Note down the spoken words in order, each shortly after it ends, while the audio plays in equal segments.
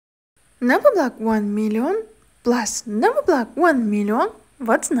Numberblock 1 million plus numberblock 1 million.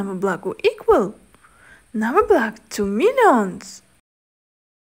 What's numberblock equal? Numberblock 2 millions.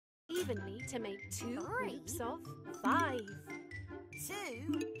 Evenly to make two groups of 5.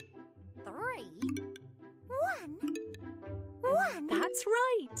 2, 3, 1, 1. That's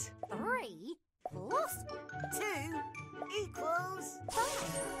right. 3 plus 2 equals 5.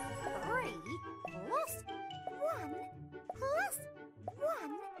 3 plus 1 plus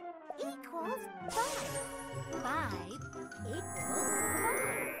 1 equals 5. 5 equals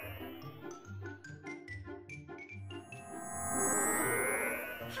 5.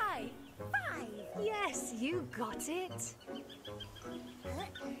 High 5. Yes, you got it.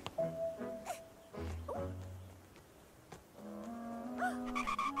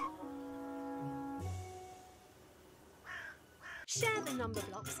 Share the number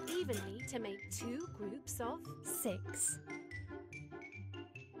blocks evenly to make two groups of 6.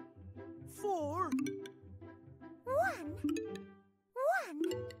 4, 1, 1.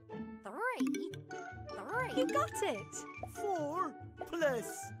 3, 3. You got it. 4 plus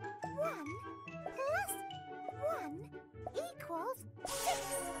 1 plus 1 equals 6.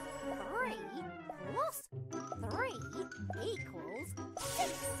 3 plus 3 equals 6.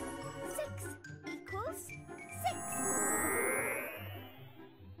 6 equals 6.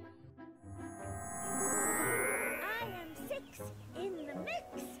 I am 6 in the mix.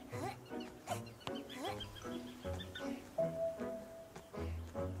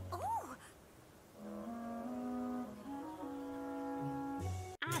 Oh!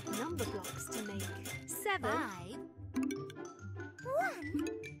 Add number blocks to make 7. 5, 1,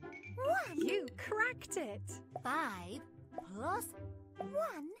 1. You cracked it. 5 plus 1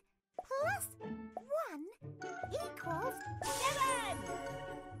 plus 1 equals 7.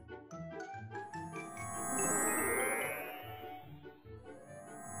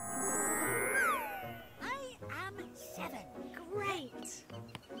 I am 7. Great.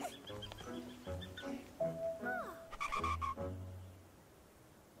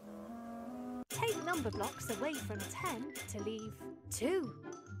 Take number blocks away from 10 to leave 2.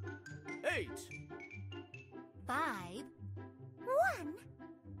 8, 5, 1.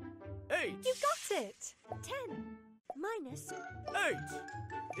 8, You got it. 10 minus 8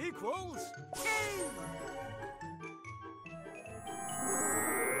 equals 2.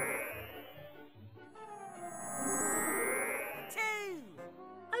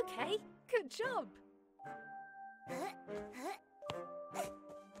 Okay, good job.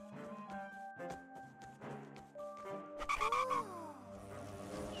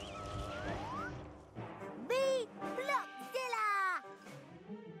 B Blockzilla!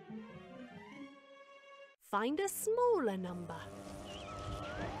 Find a smaller number.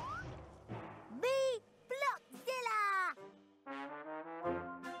 B Blockzilla!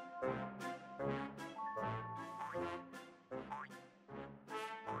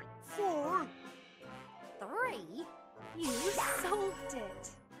 4, 3. You solved it.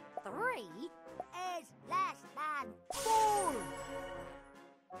 3 is less than 4. Oh.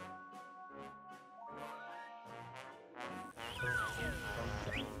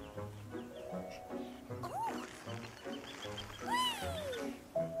 Whee!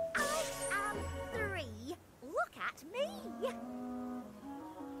 I am 3. Look at me.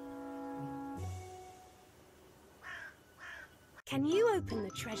 Can you open the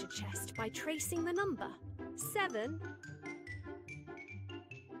treasure chest by tracing the number? 7.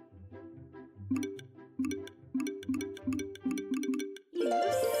 You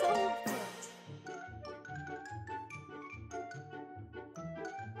solved it.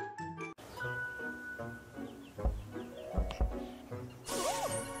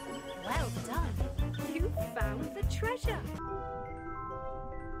 Well done. You found the treasure.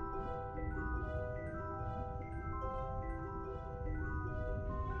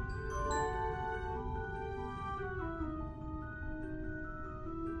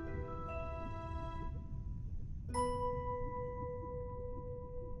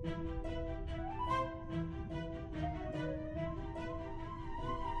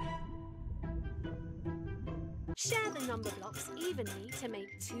 Share the number blocks evenly to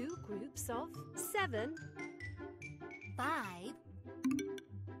make two groups of 7. 5,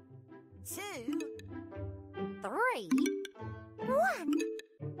 2, 3, 1.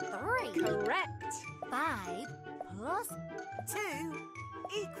 3. Correct. 5 plus 2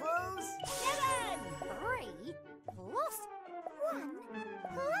 equals 7. 3 plus 1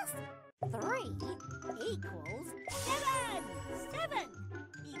 plus 3 equals 7. 7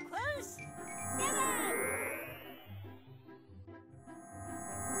 equals 7.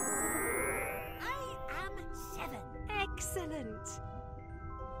 I am 7. Excellent.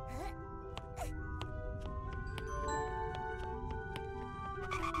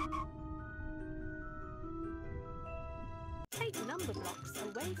 number blocks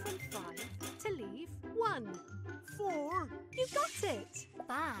away from 5 to leave 1. 4. You got it!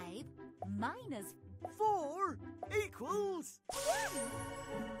 5 minus 4 equals 1.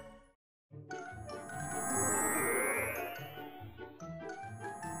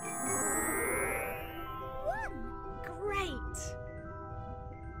 Great!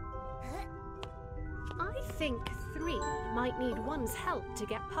 I think 3 might need 1's help to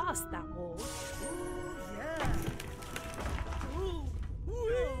get past that wall. Oh, yeah. Ooh,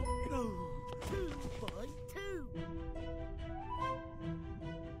 ooh. 2 by 2.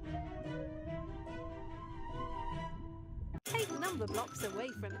 Take number blocks away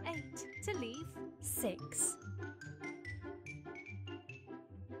from 8 to leave 6.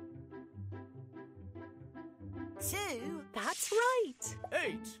 2 That's right!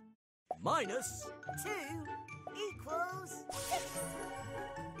 8 minus 2 equals 6.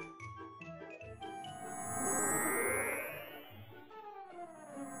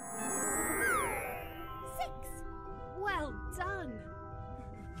 6. Well done!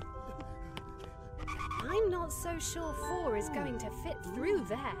 I'm not so sure 4 is going to fit through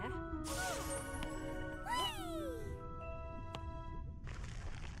there.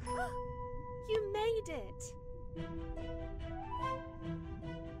 You made it!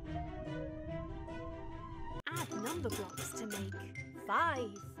 Add number blocks to make 5.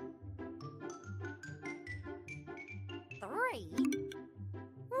 3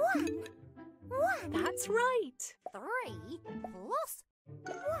 1 1 That's right! 3 plus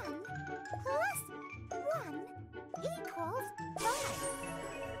 1 plus 1 equals 5.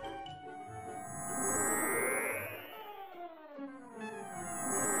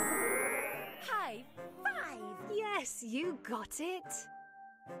 High 5. Yes, you got it!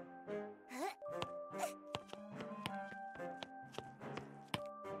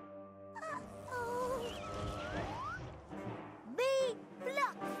 Me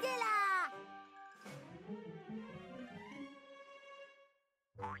Blockzilla!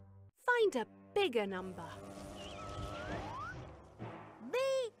 Find a bigger number. Me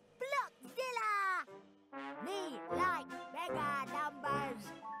Blockzilla! Me like bigger numbers.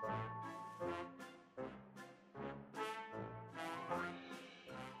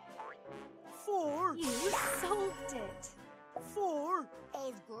 Four. You solved it! 4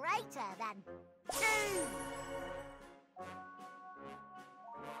 Is greater than 2.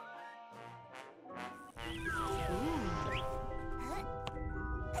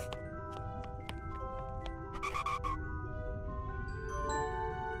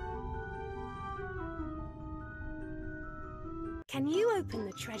 Can you open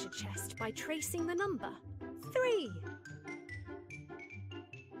the treasure chest by tracing the number 3?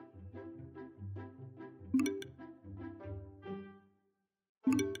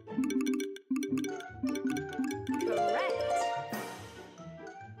 Correct!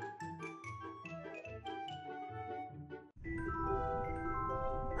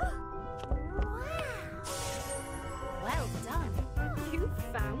 Wow! Well done! You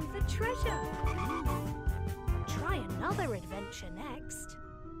found the treasure! Try another adventure next.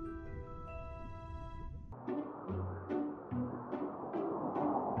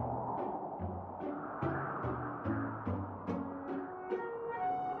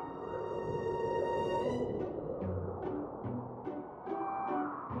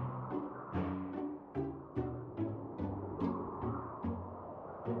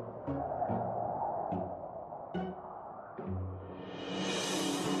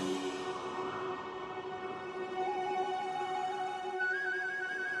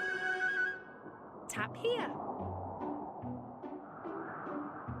 Tap here.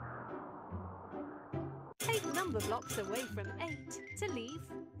 Take number blocks away from 8 to leave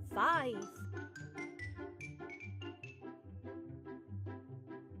 5.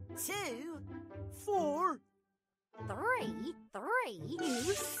 2 4 3 3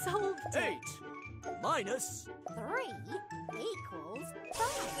 You solved it! 8 minus 3 equals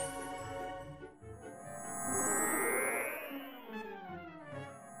 5.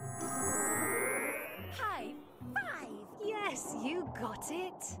 High 5. Yes, you got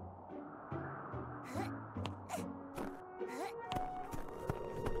it!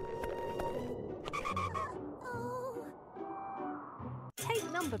 Oh,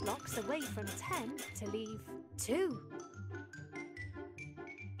 Take number blocks away from 10 to leave 2.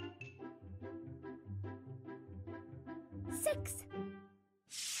 6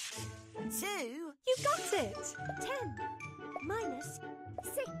 2 You got it! 10 minus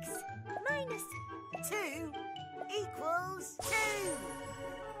 6 minus 2 equals 2.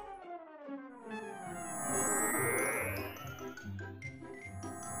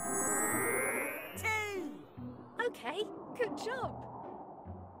 2. Okay, good job!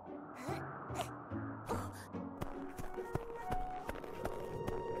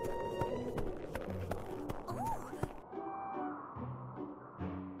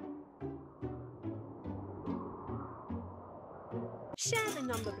 the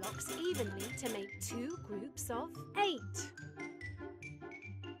number blocks evenly to make 2 groups of 8.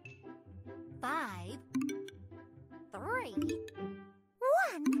 5, 3,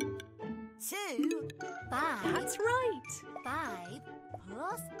 1, 2, 5. That's right. 5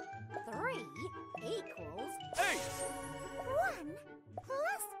 plus 3 equals 8. 1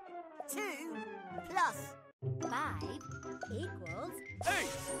 plus 2 plus 5 equals 8.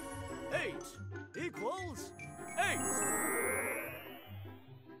 8 equals 8.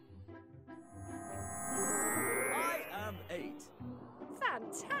 I am 8.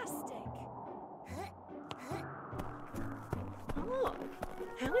 Fantastic. Oh,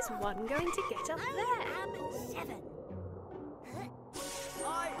 how is 1 going to get up I there? am 7.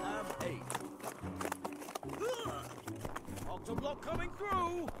 I am 8. Octoblock coming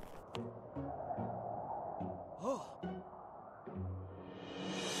through. Oh,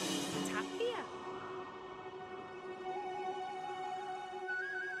 Tap here.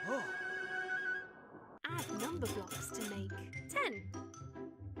 oh, Add number blocks to make 10.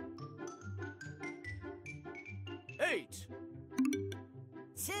 8.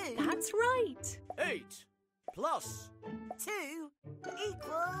 2 That's right. 8 plus 2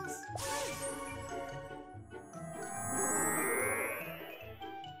 equals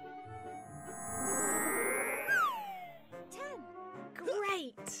 10.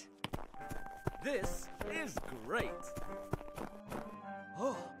 Great. this is great.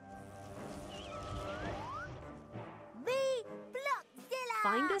 Oh, B Blockzilla.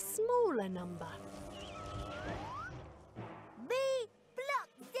 Find a smaller number. B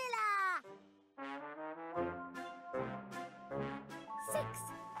Blockzilla. 6,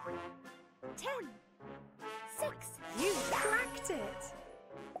 10, 6. You cracked it.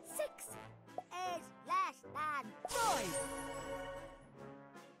 6 is less than 5.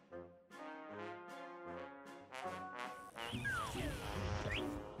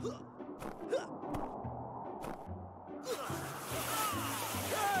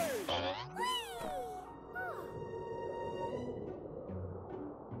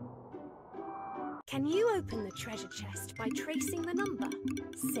 Can you open the treasure chest by tracing the number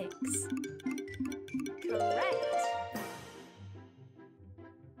 6? Correct.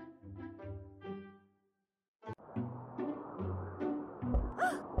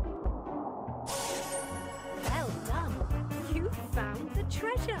 Well done. You found the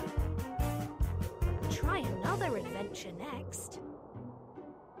treasure. Try another adventure next.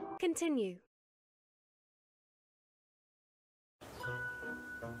 Continue.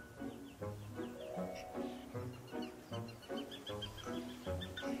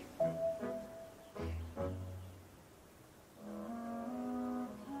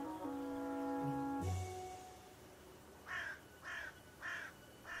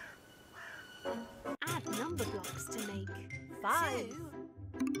 Add number blocks to make 5.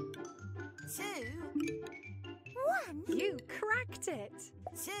 2, 1. You cracked it.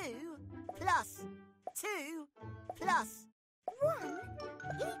 2 plus 2 plus 1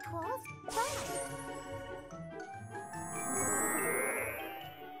 equals 5.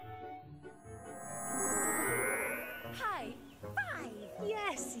 High 5.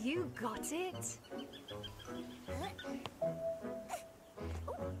 Yes, you got it.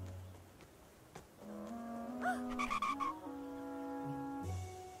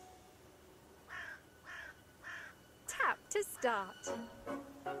 Tap to start.